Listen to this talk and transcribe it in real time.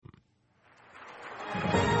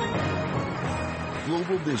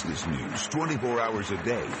global business news 24 hours a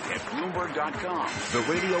day at Bloomberg.com, the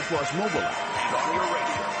Radio Plus mobile app, and on your radio.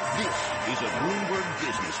 This is a Bloomberg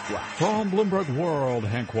Business Flash. From Bloomberg World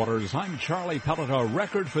Headquarters, I'm Charlie Pellet. A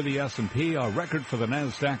record for the S&P, a record for the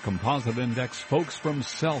NASDAQ Composite Index. Folks from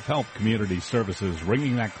Self-Help Community Services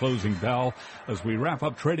ringing that closing bell as we wrap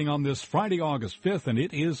up trading on this Friday, August 5th, and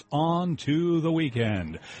it is on to the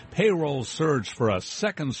weekend. Payroll surged for a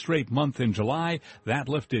second straight month in July. That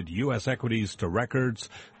lifted U.S. equities to records.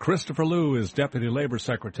 Christopher Liu is Deputy Labor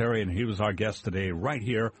Secretary, and he was our guest today right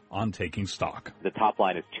here on Taking Stock. The top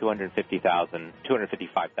line is 255,000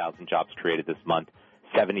 jobs created this month,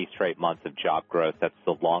 70 straight months of job growth. That's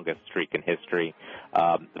the longest streak in history.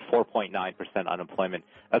 4.9% unemployment.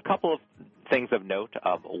 A couple of things of note.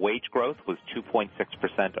 Wage growth was 2.6%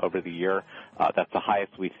 over the year. That's the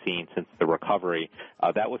highest we've seen since the recovery.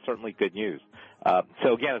 That was certainly good news.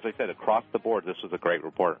 So again, as I said, across the board, this was a great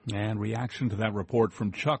report. And reaction to that report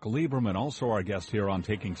from Chuck Lieberman, also our guest here on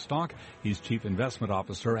Taking Stock. He's Chief Investment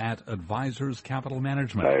Officer at Advisors Capital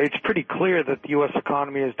Management. It's pretty clear that the U.S.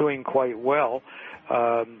 economy is doing quite well.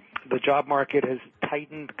 The job market has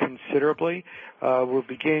tightened considerably. We're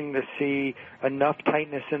beginning to see enough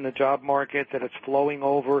tightness in the job market that it's flowing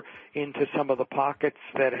over into some of the pockets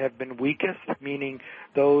that have been weakest, meaning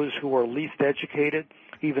those who are least educated.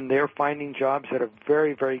 Even they're finding jobs at a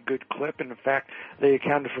very, very good clip. And in fact, they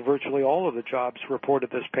accounted for virtually all of the jobs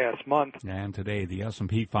reported this past month. And today, the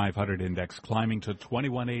S&P 500 index climbing to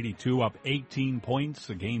 2182, up 18 points,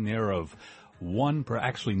 a gain there of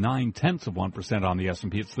 9/10% on the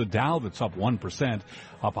S&P. It's the Dow that's up 1%,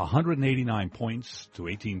 up 189 points to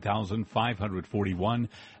 18,541.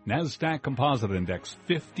 NASDAQ Composite Index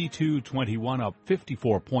 5221, up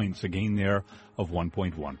 54 points, a gain there of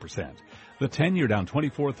 1.1%. The 10-year down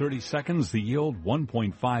 24.30, the yield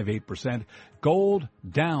 1.58%. Gold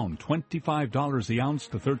down $25 the ounce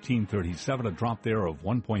to $13.37, a drop there of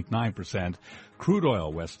 1.9%. Crude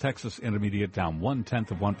oil, West Texas Intermediate, down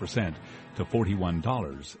 0.1% to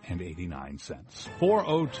 $41.89.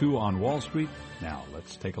 4:02 on Wall Street. Now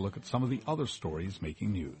let's take a look at some of the other stories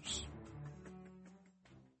making news.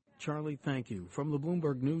 Charlie, thank you. From the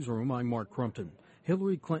Bloomberg Newsroom, I'm Mark Crumpton.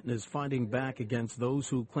 Hillary Clinton is fighting back against those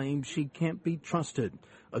who claim she can't be trusted.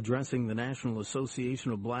 Addressing the National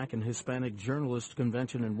Association of Black and Hispanic Journalists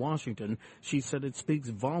Convention in Washington, she said it speaks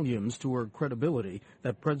volumes to her credibility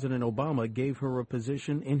that President Obama gave her a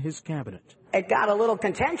position in his cabinet. It got a little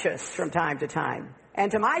contentious from time to time.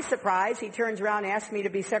 And to my surprise, he turns around and asks me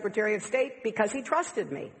to be Secretary of State because he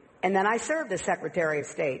trusted me. And then I served as Secretary of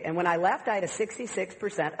State. And when I left, I had a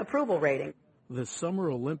 66% approval rating. The Summer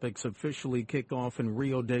Olympics officially kick off in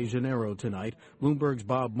Rio de Janeiro tonight. Bloomberg's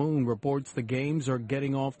Bob Moon reports the Games are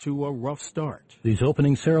getting off to a rough start. These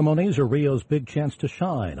opening ceremonies are Rio's big chance to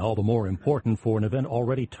shine, all the more important for an event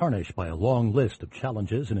already tarnished by a long list of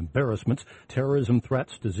challenges and embarrassments, terrorism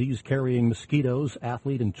threats, disease-carrying mosquitoes,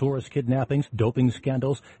 athlete and tourist kidnappings, doping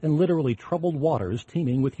scandals, and literally troubled waters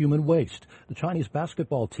teeming with human waste. The Chinese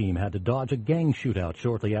basketball team had to dodge a gang shootout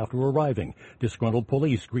shortly after arriving. Disgruntled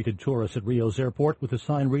police greeted tourists at Rio's airport with a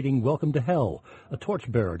sign reading, "Welcome to Hell." A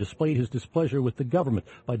torchbearer displayed his displeasure with the government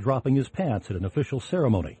by dropping his pants at an official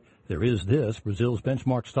ceremony. There is this. Brazil's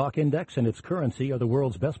benchmark stock index and its currency are the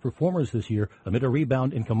world's best performers this year amid a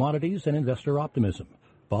rebound in commodities and investor optimism.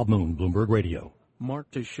 Bob Moon, Bloomberg Radio.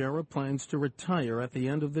 Mark Teixeira plans to retire at the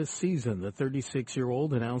end of this season. The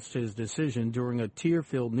 36-year-old announced his decision during a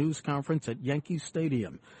tear-filled news conference at Yankee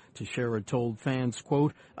Stadium. Teixeira told fans,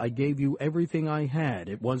 quote, "I gave you everything I had.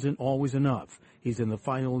 It wasn't always enough." He's in the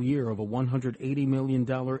final year of a $180 million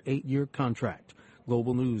 8-year contract.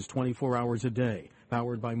 Global news 24 hours a day,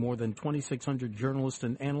 powered by more than 2,600 journalists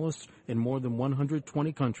and analysts in more than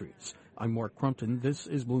 120 countries. I'm Mark Crumpton. This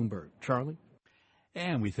is Bloomberg. Charlie?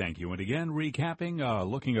 And we thank you. And again, recapping,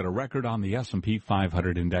 looking at a record on the S&P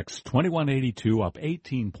 500 index, 2182, up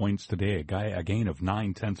 18 points today, a gain of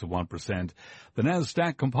 0.9%. The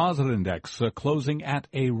NASDAQ Composite Index closing at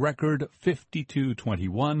a record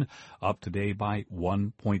 5221, up today by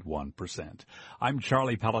 1.1%. I'm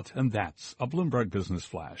Charlie Pellet, and that's a Bloomberg Business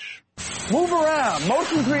Flash. Move around.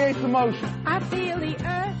 Motion creates the motion. I feel the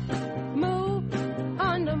earth move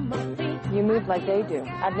under my feet. You move like they do.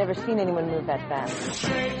 I've never seen anyone move that fast.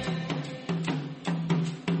 Shake.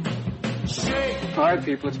 Shake. All right,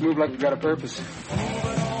 people, let's move like we've got a purpose.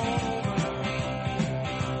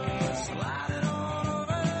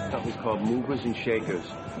 Company's called Movers and Shakers.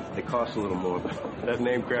 They cost a little more, but that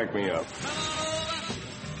name cracked me up.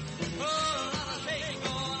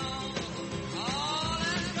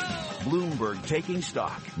 Bloomberg Taking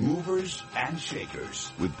Stock, Movers and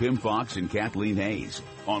Shakers with Pim Fox and Kathleen Hayes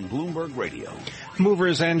on Bloomberg Radio.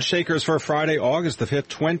 Movers and Shakers for Friday, August the 5th,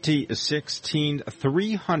 2016.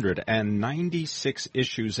 396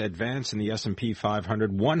 issues advance in the S&P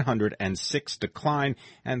 500, 106 decline,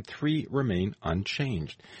 and 3 remain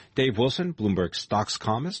unchanged. Dave Wilson, Bloomberg stocks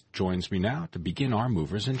columnist, joins me now to begin our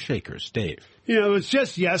Movers and Shakers. Dave. You know, it was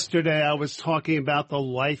just yesterday I was talking about the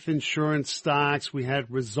life insurance stocks. We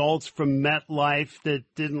had results from MetLife that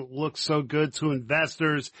didn't look so good to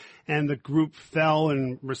investors, and the group fell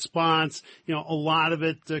in response. You know, a lot of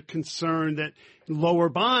it concerned that lower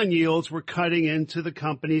bond yields were cutting into the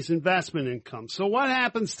company's investment income. So what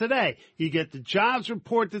happens today? You get the jobs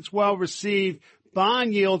report that's well received,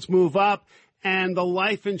 bond yields move up, and the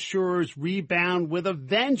life insurers rebound with a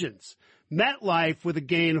vengeance. MetLife with a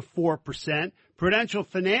gain of 4%, Prudential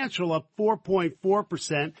Financial up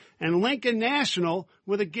 4.4%, and Lincoln National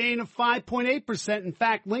with a gain of 5.8%. In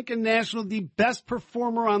fact, Lincoln National, the best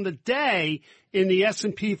performer on the day in the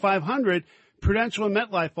S&P 500, Prudential and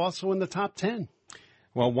MetLife also in the top 10.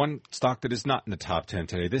 Well, one stock that is not in the top 10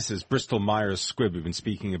 today, this is Bristol Myers Squibb. We've been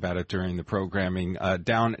speaking about it during the programming,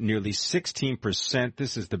 down nearly 16%.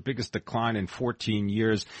 This is the biggest decline in 14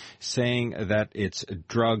 years, saying that its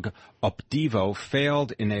drug Opdivo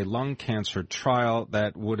failed in a lung cancer trial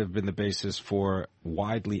that would have been the basis for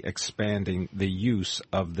widely expanding the use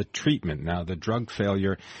of the treatment. Now, the drug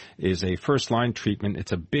failure is a first-line treatment.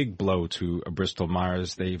 It's a big blow to Bristol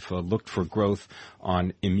Myers. They've looked for growth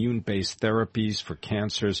on immune-based therapies for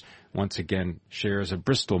cancers. Once again, shares of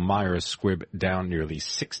Bristol Myers Squibb down nearly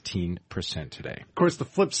 16% today. Of course, the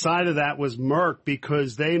flip side of that was Merck,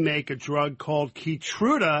 because they make a drug called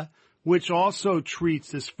Keytruda, which also treats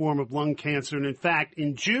this form of lung cancer. And in fact,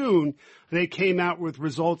 in June, they came out with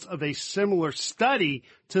results of a similar study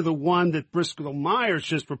to the one that Bristol Myers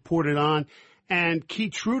just reported on. And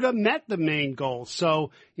Keytruda met the main goal. So,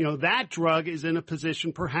 you know, that drug is in a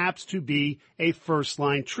position perhaps to be a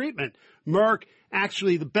first-line treatment. Merck,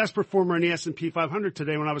 actually the best performer in the S&P 500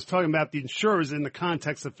 today, when I was talking about the insurers in the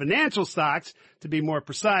context of financial stocks, to be more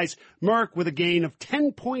precise, Merck with a gain of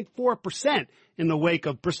 10.4% in the wake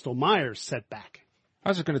of Bristol Myers setback. I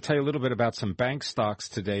was going to tell you a little bit about some bank stocks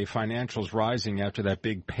today. Financials rising after that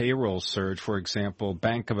big payroll surge. For example,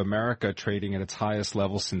 Bank of America trading at its highest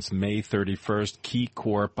level since May 31st. Key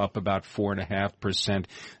Corp up about 4.5%.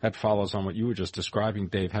 That follows on what you were just describing,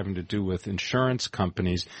 Dave, having to do with insurance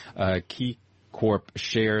companies. Key Corp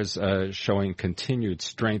shares showing continued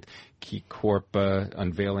strength. Key Corp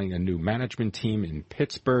unveiling a new management team in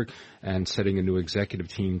Pittsburgh and setting a new executive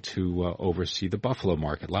team to oversee the Buffalo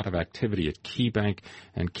market. A lot of activity at KeyBank,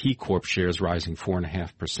 and Key Corp shares rising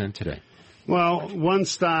 4.5% today. Well, one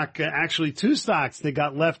stock, actually two stocks that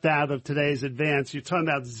got left out of today's advance. You're talking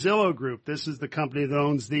about Zillow Group. This is the company that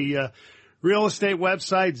owns the real estate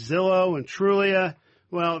website Zillow and Trulia.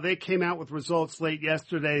 Well, they came out with results late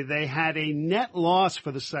yesterday. They had a net loss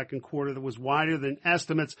for the second quarter that was wider than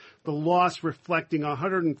estimates, the loss reflecting a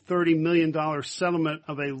 $130 million settlement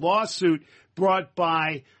of a lawsuit brought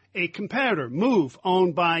by a competitor, Move,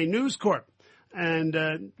 owned by News Corp.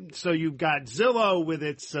 And so you've got Zillow with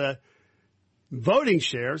its voting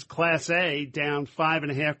shares, Class A, down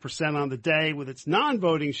 5.5% on the day, with its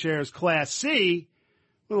non-voting shares, Class C,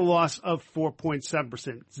 with a loss of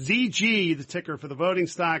 4.7%. ZG, the ticker for the voting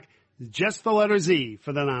stock, just the letter Z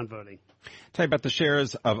for the non-voting. Tell you about the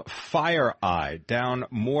shares of FireEye, down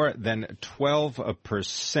more than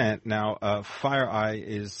 12%. Now, FireEye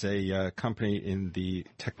is a company in the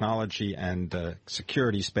technology and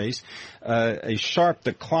security space. A sharp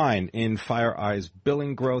decline in FireEye's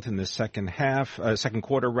billing growth in the second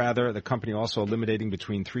quarter rather. The company also eliminating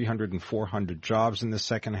between 300 and 400 jobs in the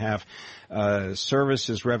second half.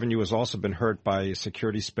 Services revenue has also been hurt by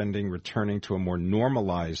security spending returning to a more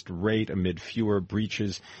normalized rate amid fewer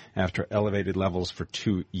breaches after elevated levels for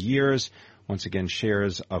 2 years. Once again,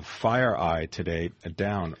 shares of FireEye today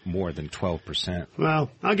down more than 12%.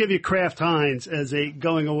 Well, I'll give you Kraft Heinz as a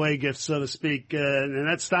going-away gift, so to speak. And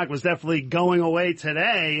that stock was definitely going away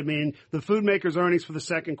today. I mean, the food maker's earnings for the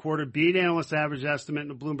second quarter beat analyst average estimate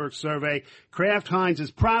in a Bloomberg survey. Kraft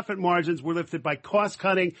Heinz's profit margins were lifted by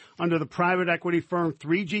cost-cutting under the private equity firm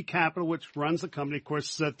 3G Capital, which runs the company. Of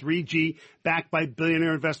course, 3G, backed by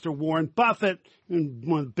billionaire investor Warren Buffett,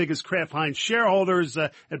 one of the biggest Kraft Heinz shareholders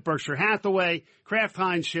at Berkshire Hathaway. way, Kraft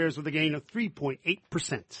Heinz shares with a gain of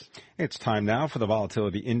 3.8%. It's time now for the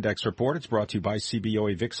Volatility Index Report. It's brought to you by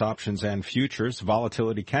CBOE VIX Options and Futures.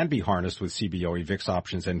 Volatility can be harnessed with CBOE VIX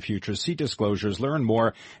Options and Futures. See disclosures. Learn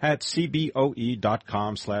more at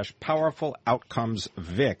cboe.com/powerful outcomes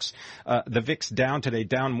VIX. The VIX down today,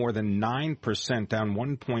 down more than 9%, down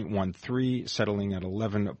 1.13, settling at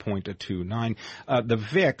 11.29. The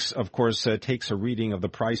VIX, of course, takes a reading of the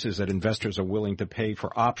prices that investors are willing to pay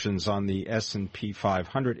for options on the S&P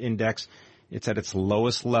 500 index. It's at its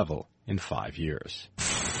lowest level in 5 years.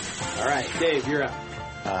 All right, Dave, you're up.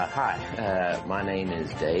 Hi, my name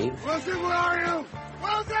is Dave. Wilson, where are you?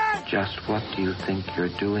 Wilson! Just what do you think you're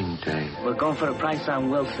doing, Dave? We're going for a price on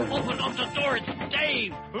Wilson. Open up the door, it's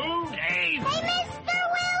Dave! Who? Dave! Hey, Mr.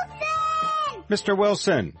 Wilson! Mr.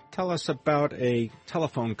 Wilson, tell us about a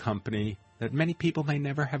telephone company that many people may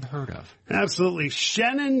never have heard of. Absolutely.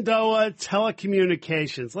 Shenandoah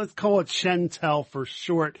Telecommunications. Let's call it Shentel for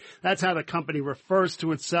short. That's how the company refers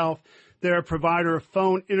to itself. They're a provider of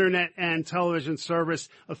phone, internet, and television service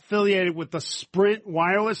affiliated with the Sprint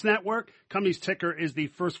wireless network. Company's ticker is the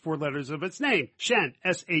first four letters of its name, Shen,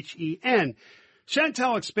 S-H-E-N.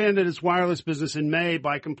 Shentel expanded its wireless business in May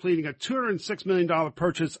by completing a $206 million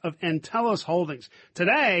purchase of Entelos Holdings.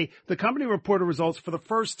 Today, the company reported results for the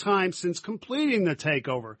first time since completing the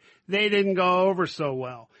takeover. They didn't go over so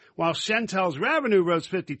well. While Shentel's revenue rose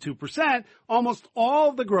 52%, almost all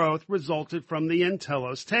of the growth resulted from the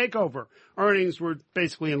Entelos takeover. Earnings were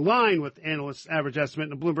basically in line with analysts' average estimate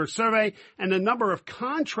in a Bloomberg survey, and the number of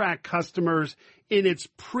contract customers in its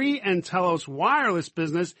pre-Entelos wireless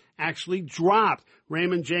business actually dropped.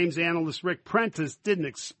 Raymond James analyst Rick Prentice didn't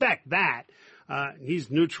expect that. He's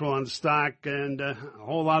neutral on the stock, and a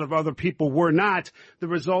whole lot of other people were not. The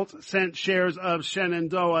result sent shares of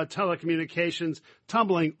Shenandoah Telecommunications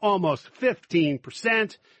tumbling almost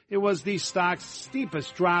 15%. It was the stock's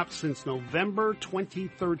steepest drop since November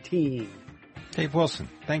 2013. Dave Wilson,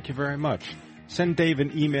 thank you very much. Send Dave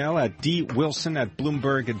an email at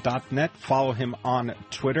dwilson@bloomberg.net. Follow him on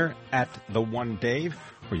Twitter @TheOneDave,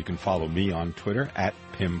 or you can follow me on Twitter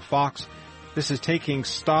 @PimFox. This is Taking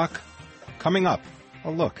Stock. Coming up, a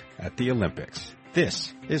look at the Olympics.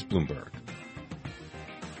 This is Bloomberg.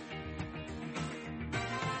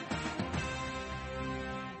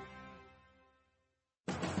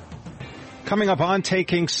 Coming up on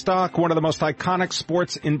Taking Stock, one of the most iconic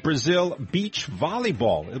sports in Brazil, beach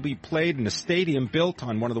volleyball. It'll be played in a stadium built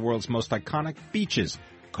on one of the world's most iconic beaches,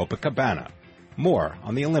 Copacabana. More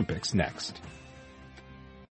on the Olympics next.